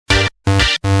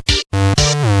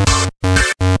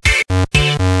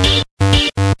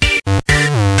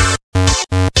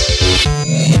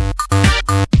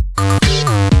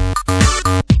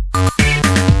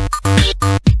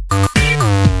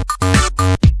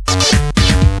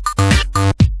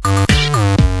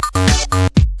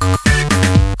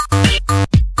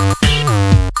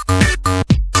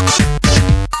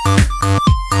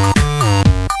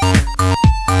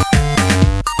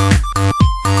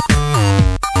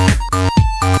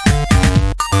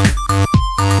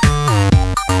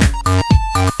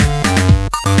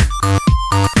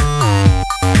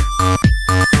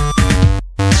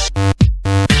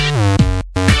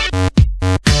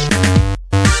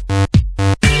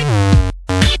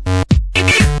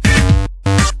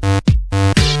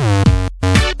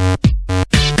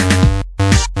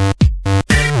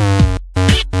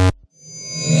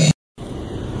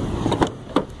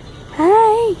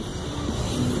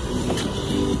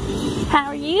How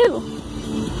are you?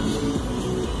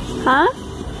 Huh?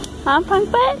 Huh, punk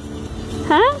butt?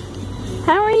 Huh?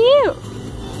 How are you?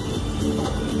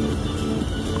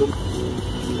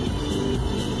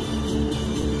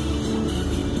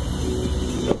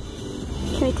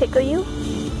 Can we tickle you?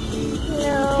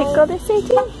 No. Tickle this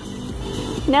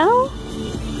AJ? No?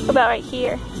 What about right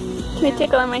here? Can we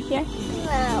tickle him right here?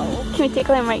 No. Can we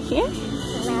tickle him right here?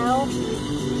 No.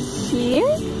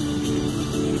 Here?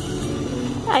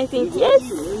 I think yes.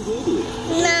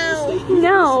 No.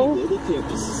 No.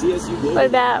 What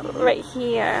about right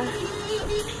here?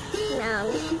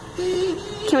 No.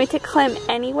 Can we tickle him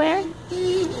anywhere?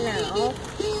 No.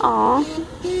 Aw.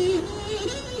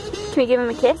 Can we give him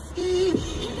a kiss?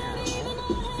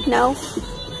 No.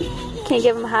 Can you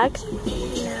give him a hug?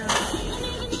 No.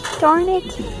 Darn it.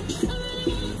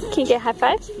 Can you get a high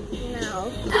five?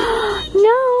 No.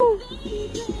 No.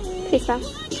 Please, Mom.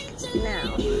 No.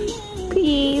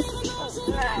 Please.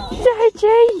 No.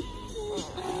 Sergey.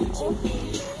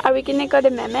 Are we gonna go to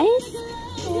Meme's?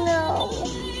 No.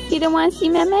 You don't want to see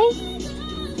Meme?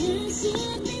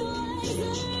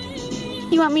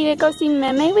 You want me to go see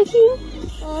Meme with you?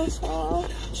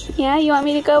 Yeah, you want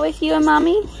me to go with you and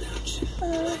Mommy?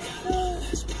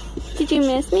 Did you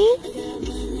miss me?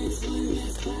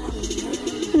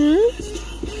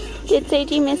 Did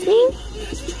Seiji miss me?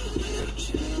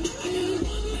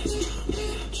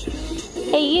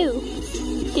 Hey you,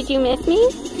 did you miss me?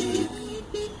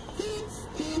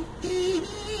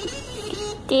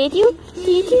 Did you?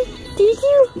 Did you? Did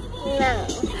you? No.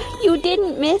 You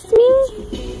didn't miss me?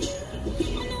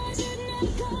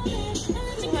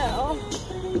 No.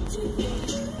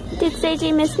 Did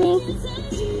Seiji miss me?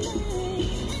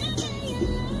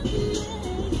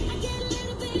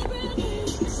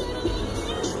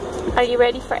 Are you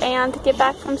ready for Aeon to get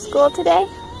back from school today?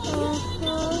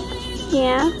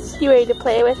 Yeah? You ready to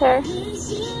play with her?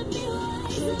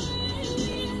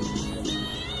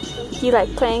 You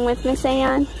like playing with Miss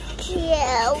Aeon?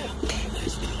 Yeah.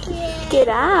 Get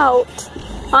out!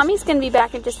 Mommy's gonna be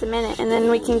back in just a minute and then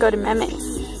we can go to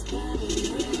Meme's.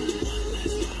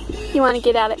 You wanna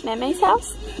get out at Meme's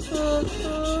house?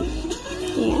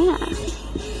 Yeah.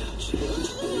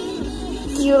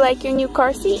 Do you like your new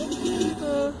car seat?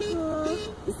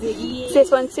 Is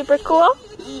this one super cool?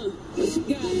 Is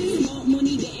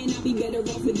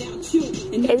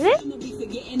it?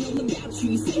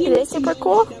 Is it super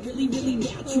cool?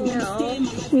 No.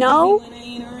 No?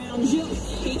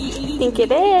 Think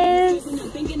it is.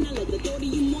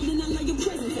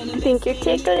 Think you're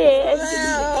ticklish.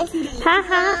 No. Ha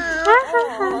ha ha ha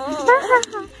ha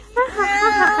ha ha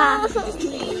ha ha.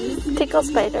 Tickle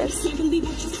spiders.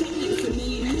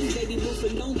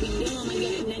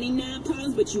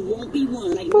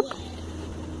 Boop.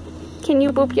 Can you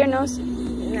boop your nose?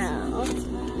 No.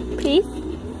 Please?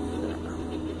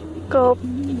 Go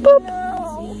boop.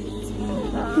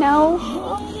 No.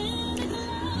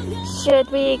 Should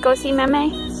we go see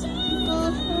Meme?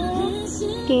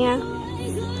 Yeah.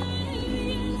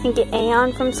 And get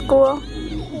Aeon from school?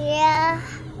 Yeah.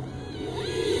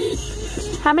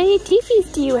 How many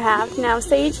teefies do you have now,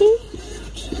 Seiji?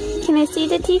 Can I see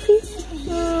the teefies?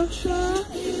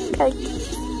 Okay.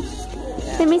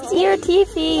 Let me see your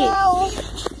teefy. No.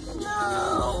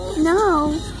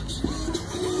 No.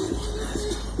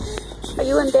 Are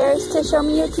you embarrassed to show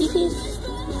me your teefies?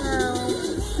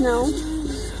 No. No.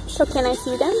 So can I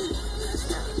see them?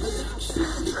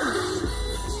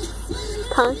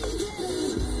 Punk.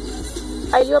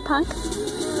 Are you a punk?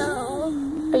 No.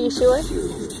 Are you sure?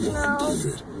 No.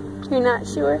 You're not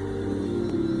sure?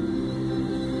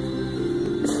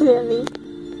 Silly.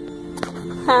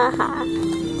 Haha.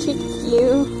 Trick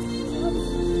you.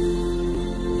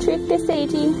 Trick the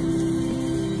Seiji.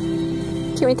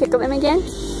 Can we tickle him again?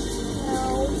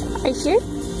 No. Are you sure?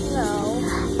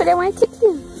 No. But I want to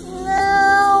tickle him.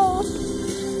 No.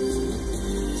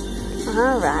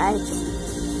 Alright.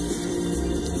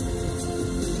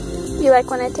 You like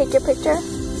when I take your picture?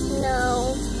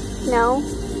 No. No?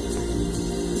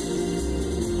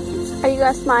 Are you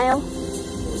gonna smile?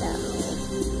 No.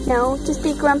 No? Just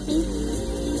be grumpy?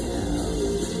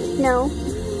 No?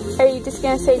 Are you just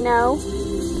gonna say no?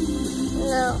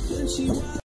 No.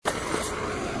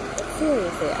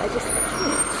 Seriously,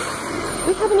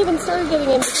 we haven't even started getting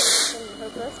invitations from her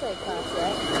birthday class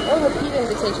yet, or repeat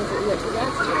invitations that we went to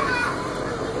last year.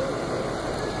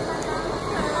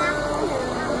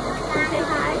 Say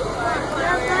hi.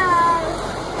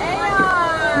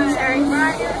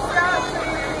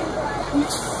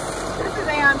 This is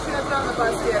Aeon. She was on the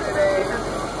bus the other day.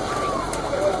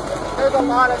 There's a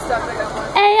lot of stuff that got on.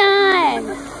 Aeon!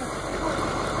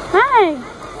 Hi!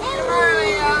 Hi,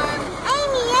 Aeon.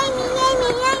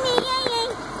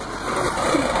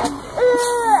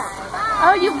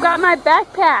 forgot my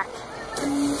backpack.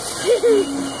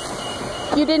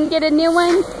 You didn't get a new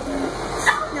one?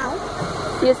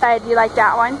 No. You decided you like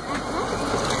that one? And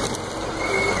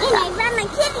I brought my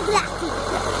kitty glasses.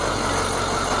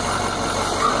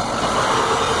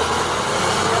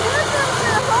 I wore them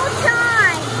for the whole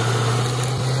time.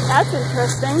 That's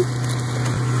interesting.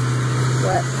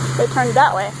 What? They turned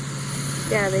that way.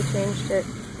 Yeah, they changed it.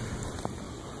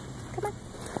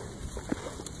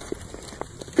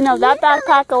 You know, that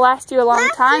backpack will last you a long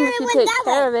time if you take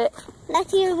care of it.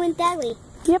 Last year it went that way.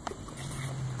 Yep.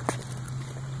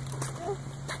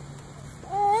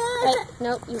 Hey,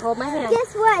 nope, you hold my hand.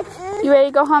 Guess what? You ready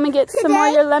to go home and get some more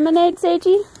of your lemonade,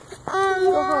 Seiji?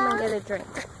 Go home and get a drink.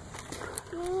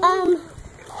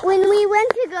 When we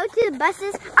went to go to the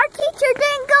buses, our teacher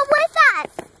didn't go with us.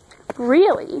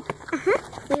 Really?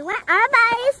 We went all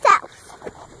by ourselves.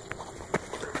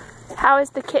 How is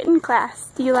the kitten class?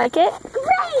 Do you like it?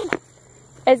 Great!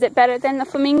 Is it better than the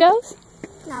flamingos?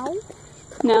 No.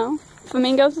 No?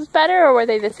 Flamingos is better, or were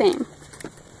they the same?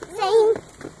 Same.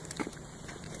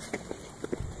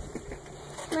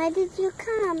 Why did you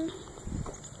come?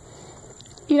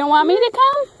 You don't want me to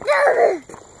come?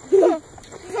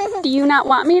 Do you not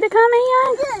want me to come,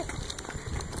 Aeon?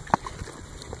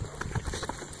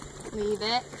 Leave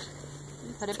it.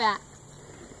 Put it back.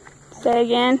 Say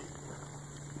again.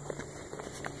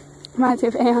 Reminds me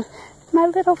of Aeon. My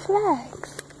little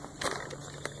flags.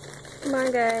 Come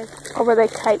on, guys. Or were they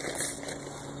kites?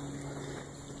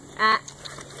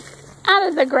 Out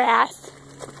of the grass.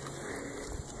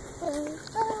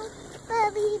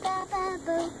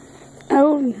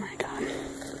 Oh my god.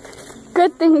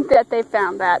 Good thing that they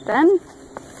found that then.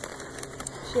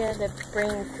 She had to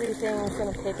bring 3 things in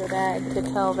a paper bag to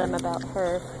tell them about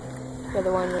her. For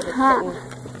the one with the kitten.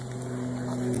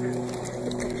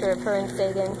 The picture of her and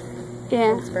Sagan.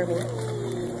 Yeah. It's for me.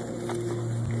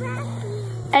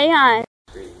 Aeon.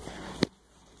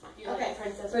 Okay,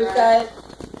 we've got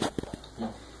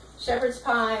shepherd's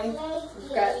pie,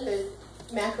 we've got the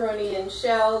macaroni and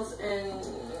shells, and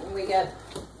we got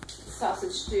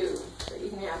sausage stew. So you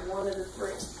can have one of the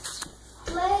 3.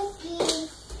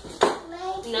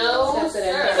 No, That's it, sir.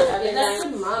 okay. Give that to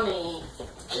mommy.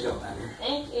 It don't matter.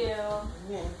 Thank you.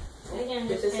 Yeah. Again,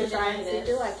 This is to try and see if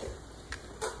you like it.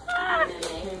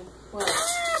 What? Where did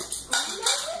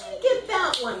you get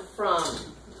that one from?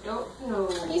 Don't know.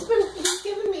 He's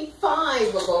given me 5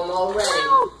 of them already.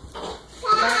 Ow!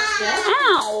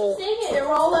 Sagan,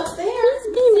 They're all up there.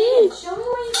 Sagan, show me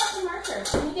where you got the marker.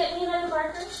 Can you get me another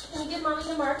marker? Can you give mommy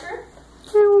the marker?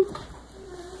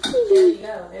 There you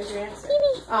go. There's your answer.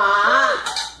 Ah!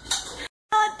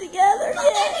 Not together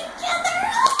yet.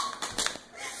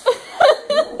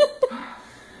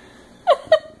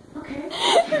 Okay.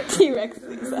 T-Rex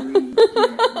Lisa. I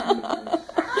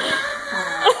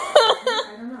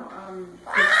don't know.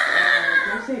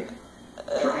 Drive safe.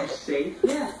 Drive safe?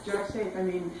 Yeah, drive safe. I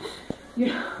mean, you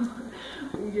know,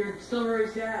 you're still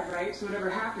Rory's dad, right? So whatever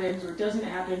happens or doesn't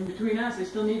happen between us, I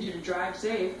still need you to drive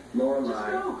safe.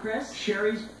 Lorelai. Just go, Chris.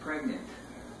 Sherry's pregnant.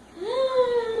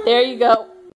 There you go.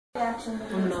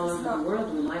 Women all over the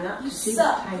world will line up to see this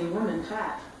tiny woman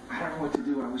fat. I don't know what to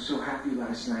do. I was so happy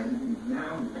last night, and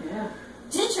now, Yeah.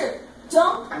 Teacher,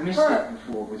 dump I missed her. that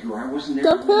before with you. I wasn't there.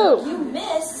 Dump who? You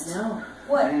missed, No.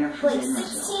 what, I didn't have to like forgive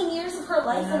 16 years of her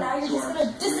life and now you're So just I'm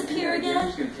gonna just disappear thinking again? you're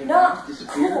just gonna take Not off,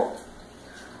 disappear? cool.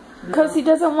 Because he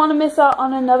doesn't want to miss out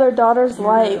on another daughter's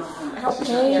life.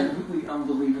 Okay. Absolutely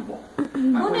unbelievable.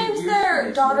 Who names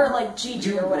their daughter like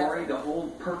Gigi or whatever? The whole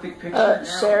perfect picture now.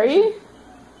 Sherry?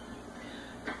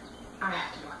 I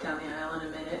have to walk down the aisle in a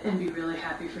minute and be really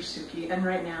happy for Sookie. And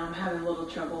right now I'm having a little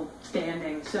trouble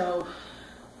standing. So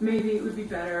maybe it would be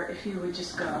better if you would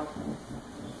just go.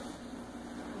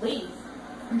 Leave.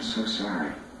 I'm so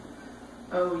sorry.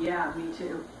 Oh yeah, me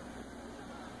too.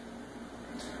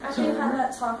 After you had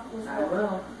that talk with I her.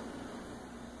 will.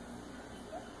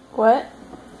 What?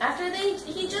 After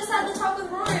he just had the talk with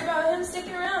Rory about him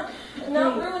sticking around and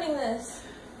not ruining this.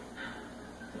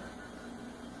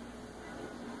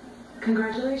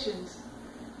 Congratulations.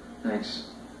 Thanks.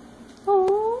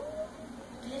 Oh.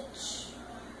 Bitch.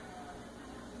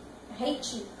 I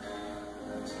hate you.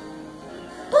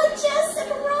 But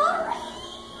Jessica Rory!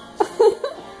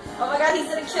 Oh my god, he's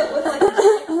gonna kill with like a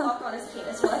giant clock on his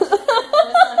penis. Watch. On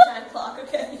a sunshine clock,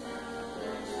 okay?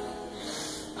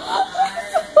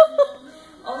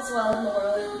 All's well in the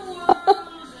world.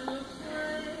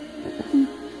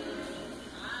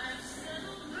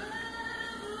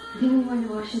 I think we're going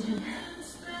to Washington.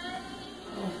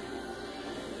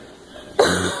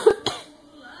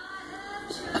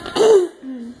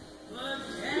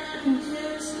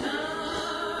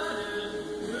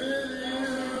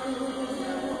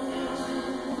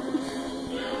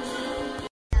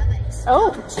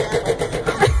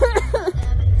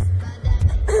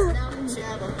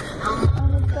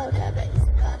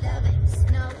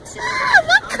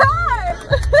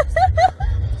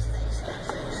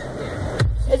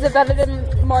 better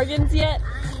than Morgan's yet?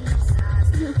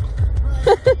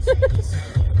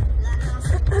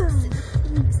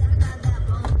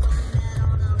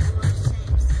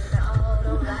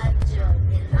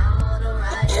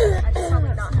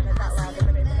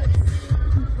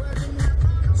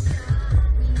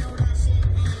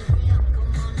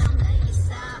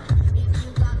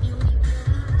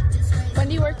 When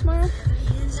do you work tomorrow?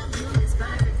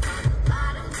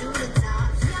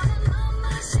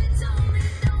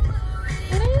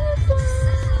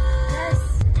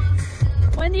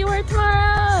 When do you work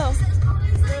tomorrow?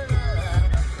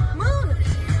 Moon!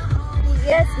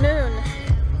 Yes, moon.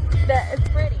 It's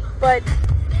pretty. But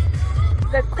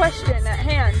the question at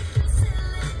hand.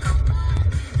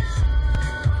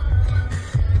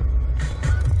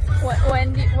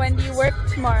 When do you work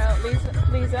tomorrow,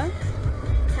 Liza?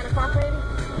 10 o'clock maybe?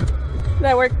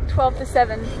 I work 12 to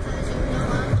 7.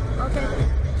 Okay.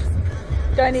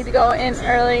 Do I need to go in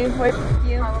early with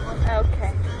you? Probably.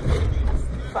 Okay.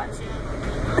 Fun.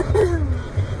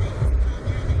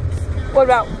 What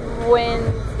about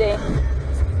Wednesday?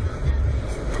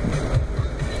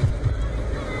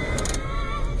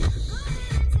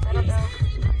 I don't know.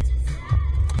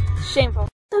 Shameful.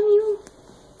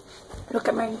 Look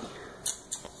at my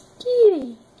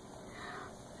kitty.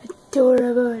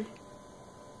 Adorable.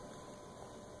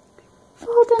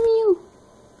 Voldemew.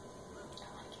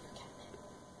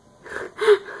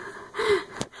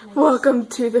 Welcome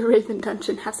to the Raven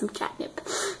Dungeon. Have some catnip.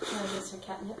 Can I get some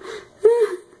catnip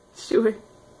Sure.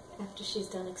 after she's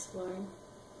done exploring?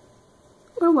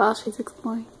 Or while she's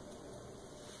exploring.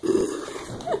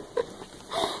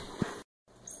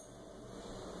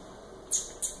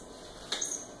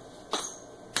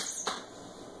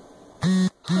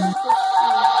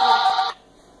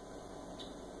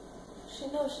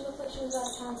 She looked like she was out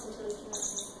of town since we came out.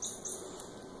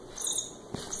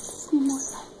 Just need more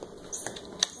light.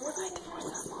 More light for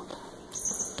that mother.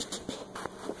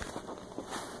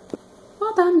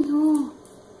 Voldemew.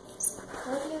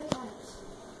 Where are the other cats?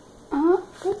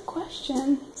 Good question.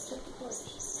 Check the porch.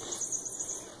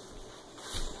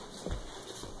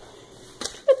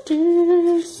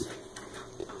 Critters.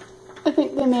 I think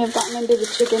they may have gotten into the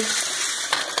chicken.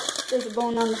 There's a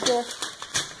bone on the floor.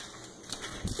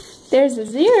 There's a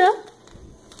zero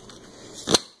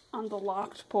on the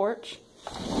locked porch.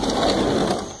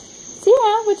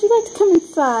 Zero, would you like to come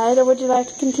inside or would you like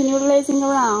to continue lazing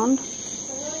around?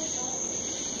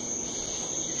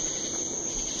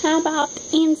 How about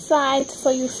inside so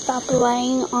you stop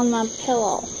laying on my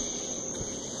pillow?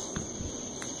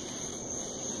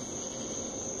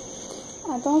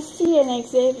 I don't see an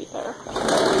Xavier.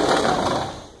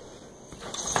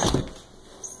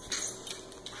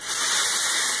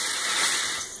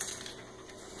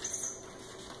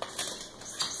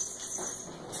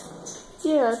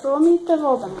 Here, go meet the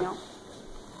Voldemew.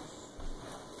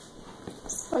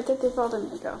 Where did the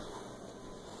Voldemew go?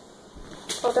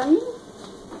 Voldemew?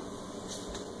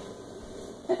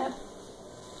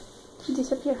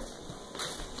 Disappear.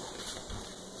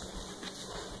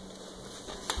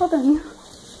 Voldemew.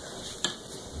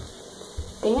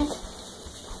 Dang it.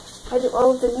 Why do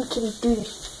all of the new kitties do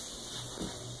this?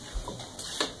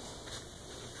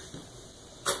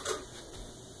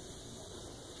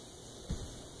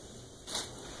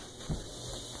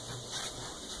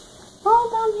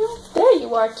 Voldemew. There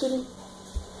you are, kitty.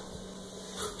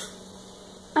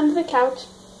 Under the couch.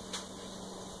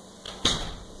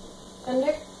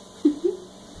 Under?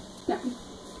 No.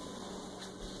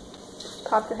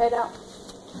 Pop your head out.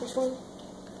 Which one?